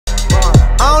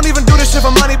don't even do this shit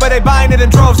for money, but they buying it in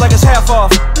droves like it's half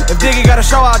off. If Diggy got a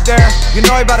show out there, you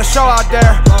know he about to show out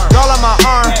there. Girl on my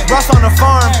arm, Russ on the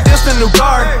farm, this the new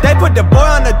guard. They put the boy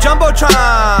on the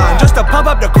Jumbotron just to pump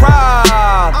up the crowd.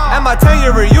 At my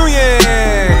 10-year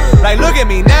reunion, like look at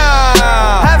me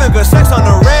now, having good sex on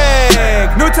the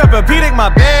rig. New Tempur-Pedic, my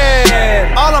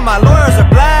bed. All of my lawyers are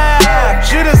black.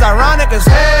 Shit is ironic as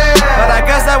hell, but I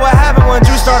guess that what happened when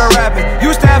you started rapping.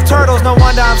 Used to have turtles, no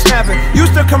wonder I'm snapping.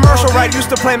 Used to commercial right,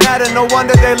 used to play Madden, no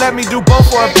wonder they let me do both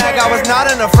for a bag. I was not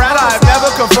in a frat, I've never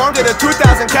conformed to the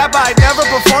 2000 cap. I never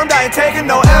performed, I ain't taking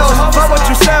no L's. Fuck what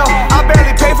you sell, I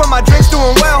barely pay for my drinks,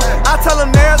 doing well. I tell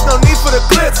them there's no need for the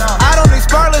glitz. I don't need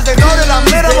scarlets, they know that I'm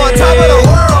lit, I'm on top of the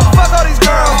world. Fuck all these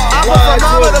girls, I put my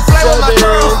mama to play with my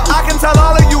girls. I can tell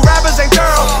all of you rappers ain't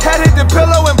girls. Head hit the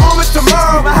pillow and boom, it's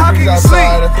tomorrow. But how can you sleep?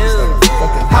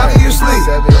 How can you sleep?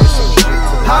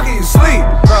 How can you sleep,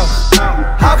 bro?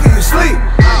 How can you sleep?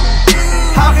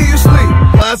 How can you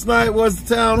sleep? Last night was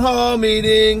the town hall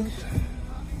meeting.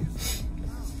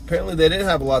 Apparently they didn't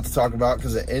have a lot to talk about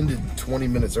because it ended 20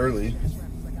 minutes early.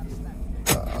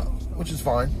 Which is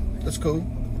fine. That's cool.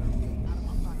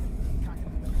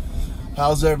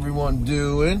 How's everyone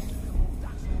doing?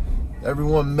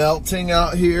 Everyone melting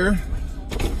out here.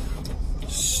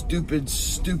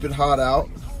 Stupid hot out.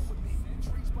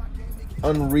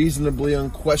 Unreasonably,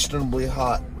 unquestionably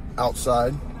hot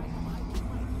outside.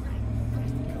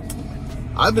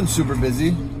 I've been super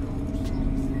busy.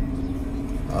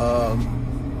 I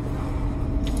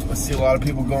see a lot of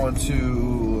people going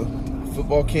to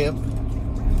football camp.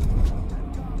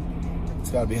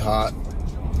 It's gotta be hot.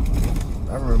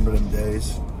 I remember them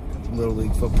days. Little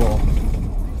League football.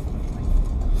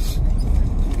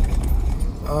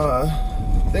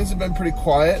 Things have been pretty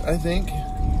quiet, I think.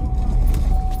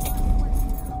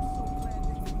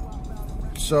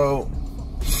 So,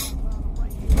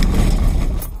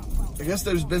 I guess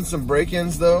there's been some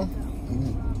break-ins though.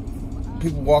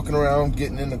 People walking around,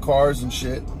 getting into cars and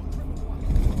shit.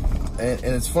 And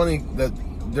it's funny that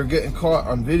they're getting caught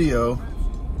on video.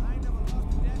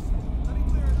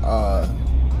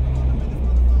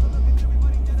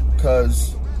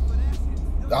 Because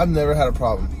I've never had a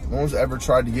problem. No one's ever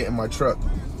tried to get in my truck.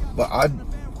 But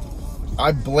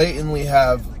I blatantly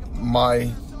have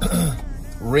my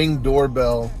Ring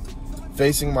doorbell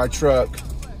facing my truck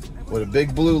with a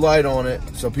big blue light on it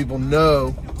so people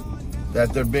know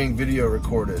that they're being video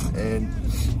recorded. And,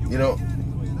 you know,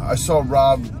 I saw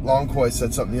Rob Longcoy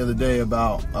said something the other day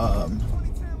about,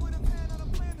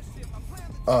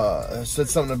 said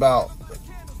something about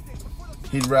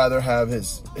he'd rather have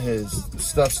his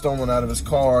stuff stolen out of his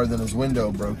car than his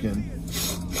window broken.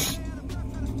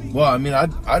 Well, I mean,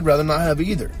 I'd rather not have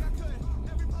either.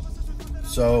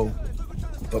 So,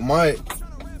 but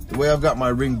the way I've got my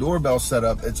Ring doorbell set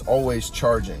up, it's always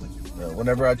charging. You know,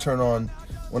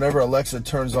 whenever Alexa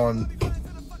turns on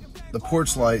the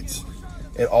porch lights,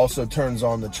 it also turns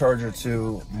on the charger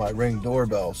to my Ring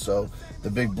doorbell. So the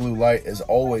big blue light is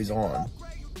always on.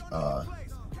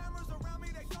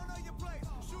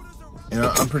 And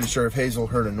I'm pretty sure if Hazel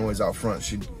heard a noise out front,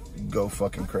 she'd go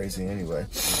fucking crazy anyway.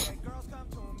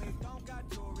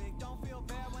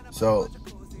 So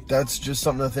that's just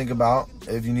something to think about.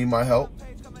 If you need my help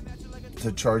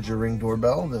to charge your Ring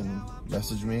doorbell, then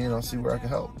message me and I'll see where I can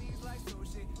help.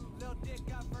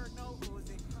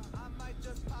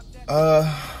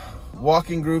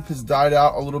 Walking group has died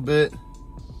out a little bit.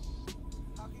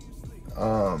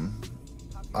 I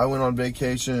went on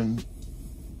vacation.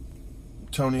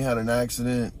 Tony had an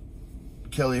accident.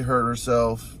 Kelly hurt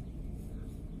herself.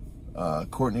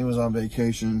 Courtney was on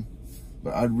vacation.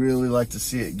 But I'd really like to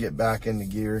see it get back into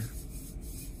gear.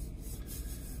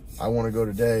 I want to go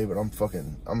today, but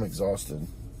I'm exhausted.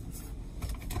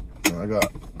 I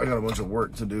got a bunch of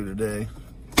work to do today.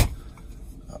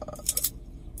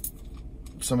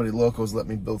 Somebody locals let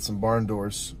me build some barn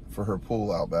doors for her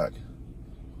pool out back.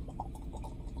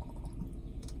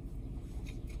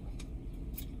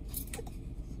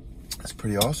 That's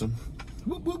pretty awesome.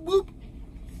 Whoop, whoop, whoop.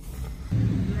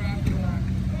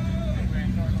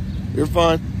 You're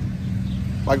fine.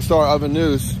 Like Star Oven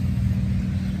News.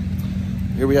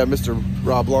 Here we have Mr.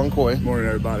 Rob Longcoy. Morning,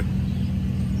 everybody.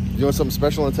 You doing something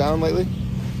special in town lately?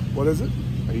 What is it?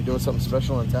 Are you doing something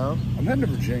special in town? I'm heading to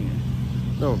Virginia.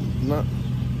 No, not.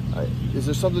 Is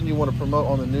there something you want to promote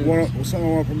on the news? Something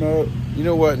I want to promote? You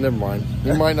know what? Never mind.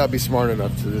 You might not be smart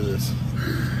enough to do this.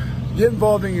 Get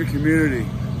involved in your community.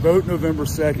 Vote November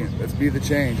 2nd. Let's be the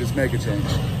change. Let's make a change.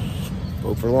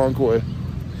 Vote for Longcoy.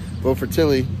 Vote for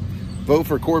Tilly. Vote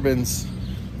for Corbin's.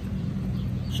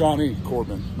 Shawnee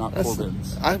Corbin, not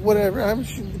Corbin's. Whatever.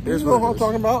 You know what I'm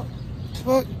talking about.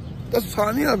 Fuck. That's what's hot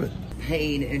in the oven.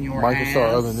 Pain in your Michael ass. Star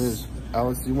Oven is.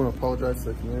 Alex, do you want to apologize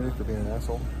to the community for being an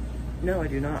asshole? No, I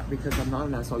do not, because I'm not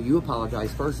an asshole. You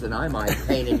apologize first, and I might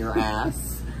pain in your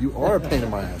ass. You are a pain in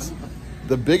my ass.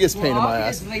 The biggest pain in my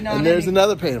ass. And there's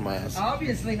another pain in my ass.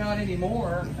 Obviously not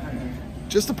anymore.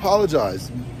 Just apologize.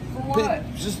 For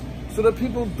what? Just so that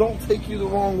people don't take you the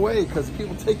wrong way, because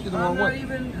people take you the wrong way.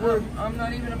 I'm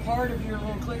not even a part of your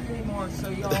little clique anymore, so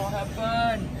y'all have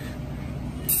fun.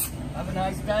 Have a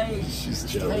nice day. She's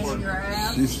jealous. Pain in your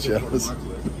ass. She's jealous. All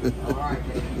right,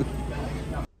 baby.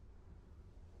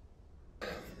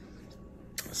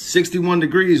 61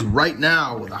 degrees right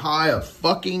now with a high of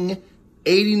fucking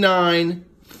 89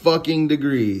 fucking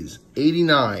degrees.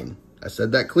 89. I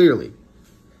said that clearly.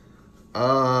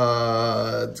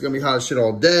 It's gonna be hot as shit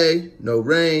all day. No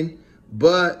rain,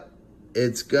 but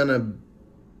it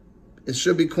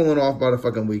should be cooling off by the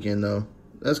fucking weekend though.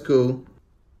 That's cool.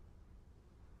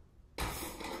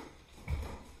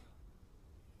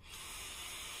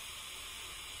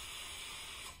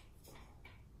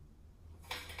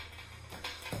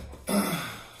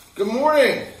 Good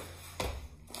morning.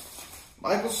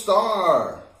 Michael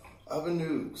Star, Oven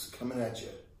News, coming at you.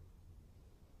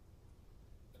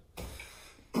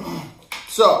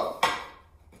 So,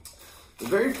 the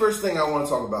very first thing I want to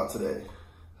talk about today,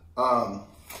 I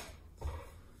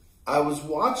was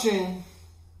watching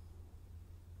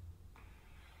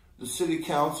the city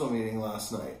council meeting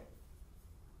last night,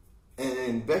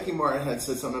 and Becky Martin had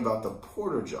said something about the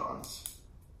Porta Johns.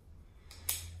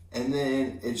 And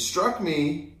then it struck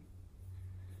me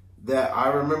that I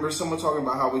remember someone talking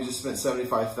about how we just spent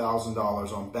 $75,000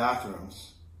 on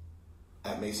bathrooms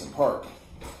at Mason Park.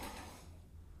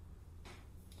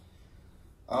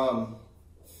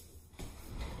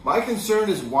 My concern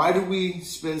is, why do we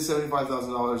spend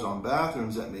 $75,000 on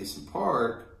bathrooms at Mason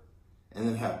Park and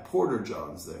then have Porta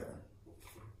Johns there?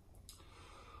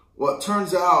 Well, it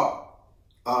turns out,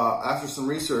 after some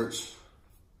research,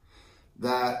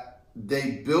 that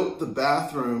they built the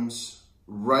bathrooms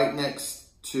right next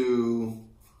to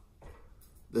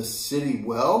the city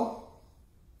well,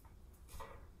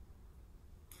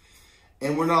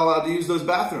 and we're not allowed to use those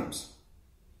bathrooms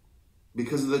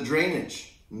because of the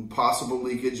drainage and possible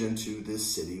leakage into this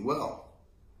city well.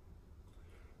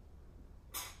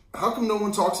 How come no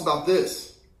one talks about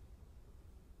this?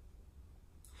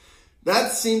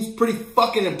 That seems pretty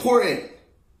fucking important.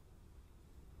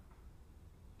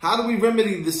 How do we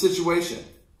remedy this situation?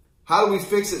 How do we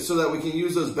fix it so that we can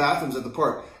use those bathrooms at the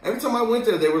park? Every time I went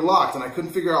there, they were locked, and I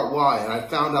couldn't figure out why, and I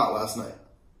found out last night.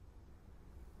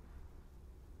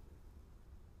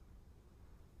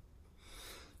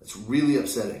 It's really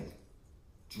upsetting.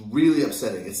 It's really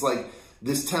upsetting. It's like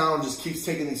this town just keeps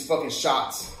taking these fucking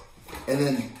shots, and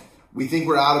then we think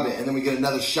we're out of it, and then we get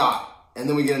another shot, and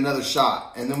then we get another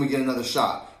shot, and then we get another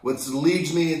shot, which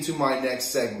leads me into my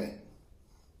next segment.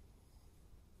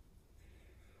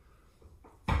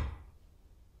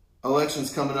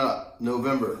 Elections coming up,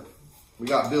 November. We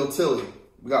got Bill Tilley.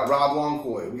 We got Rob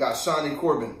Longcoy. We got Shani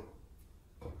Corbin.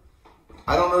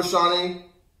 I don't know Shani,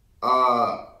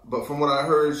 but from what I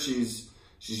heard, she's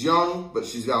young, but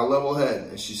she's got a level head,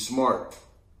 and she's smart.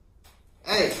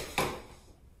 Hey,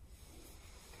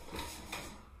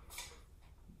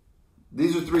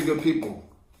 these are three good people.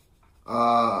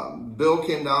 Bill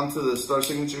came down to the Star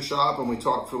Signature shop, and we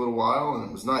talked for a little while, and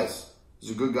it was nice.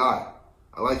 He's a good guy.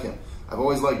 I like him. I've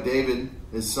always liked David,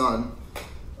 his son.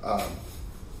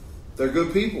 They're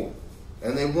good people,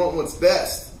 and they want what's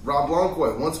best. Rob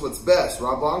Longcoy wants what's best.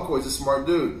 Rob Longcoy's a smart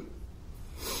dude.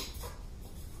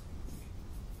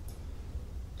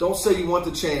 Don't say you want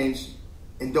the change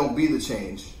and don't be the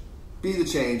change. Be the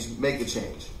change, make the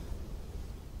change.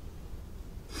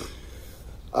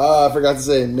 I forgot to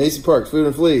say, Mason Park, Food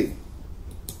and Fleet,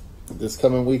 this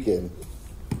coming weekend.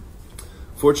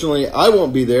 Fortunately, I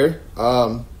won't be there.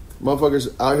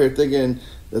 Motherfuckers out here thinking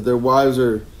that their wives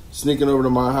are sneaking over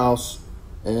to my house,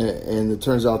 and it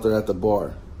turns out they're at the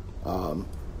bar. So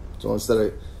instead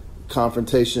of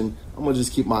confrontation, I'm going to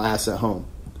just keep my ass at home.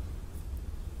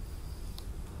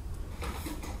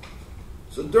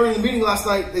 So during the meeting last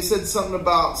night, they said something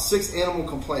about 6 animal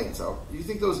complaints. You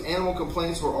think those animal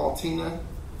complaints were all Tina?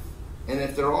 And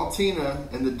if they're all Tina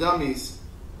and the dummies,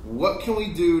 what can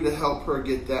we do to help her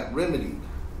get that remedied?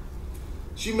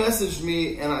 She messaged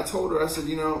me, and I told her, I said,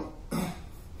 you know,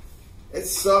 it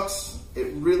sucks. It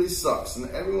really sucks.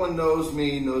 And everyone knows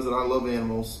me, knows that I love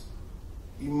animals.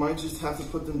 You might just have to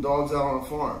put them dogs out on a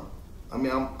farm. I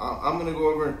mean, I'm going to go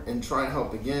over and try and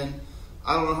help again.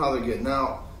 I don't know how they're getting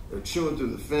out. They're chewing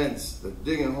through the fence. They're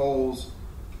digging holes.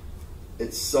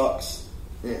 It sucks.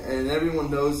 And everyone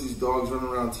knows these dogs running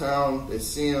around town. They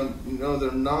see them. You know,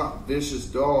 they're not vicious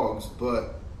dogs,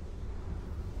 but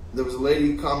there was a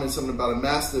lady who commented something about a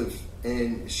Mastiff,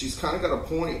 and she's kind of got a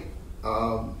point.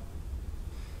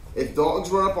 If dogs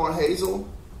run up on Hazel,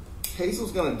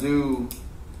 Hazel's gonna be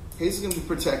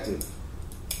protective.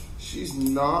 She's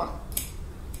not.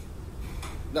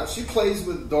 Now, she plays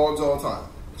with dogs all the time.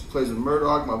 She plays with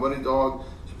Murdoch, my buddy dog.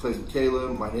 She plays with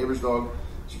Caleb, my neighbor's dog.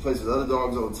 She plays with other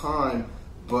dogs all the time,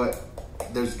 but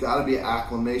there's got to be an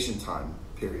acclimation time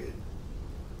period.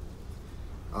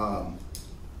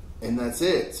 And that's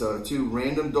it. So if 2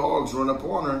 random dogs run up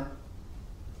on her,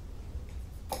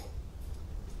 I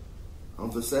don't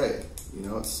have to say, you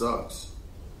know, it sucks.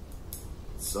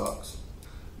 It sucks.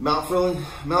 Mount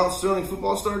Sterling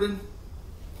football started.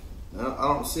 I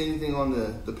don't see anything on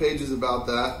the pages about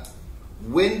that.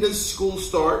 When does school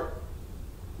start?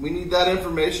 We need that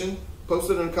information. Post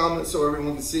it in the comments so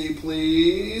everyone can see,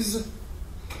 please.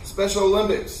 Special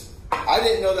Olympics. I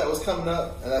didn't know that was coming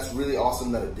up, and that's really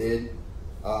awesome that it did.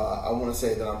 I want to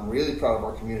say that I'm really proud of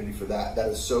our community for that. That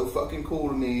is so fucking cool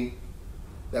to me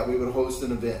that we would host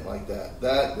an event like that.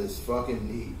 That is fucking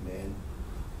neat, man.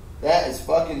 That is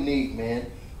fucking neat,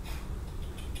 man.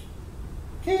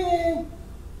 Keaton.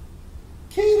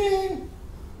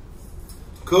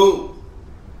 Cool.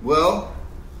 Well,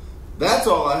 that's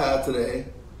all I have today.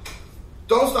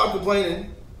 Don't stop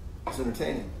complaining. It's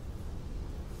entertaining.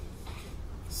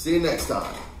 See you next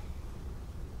time.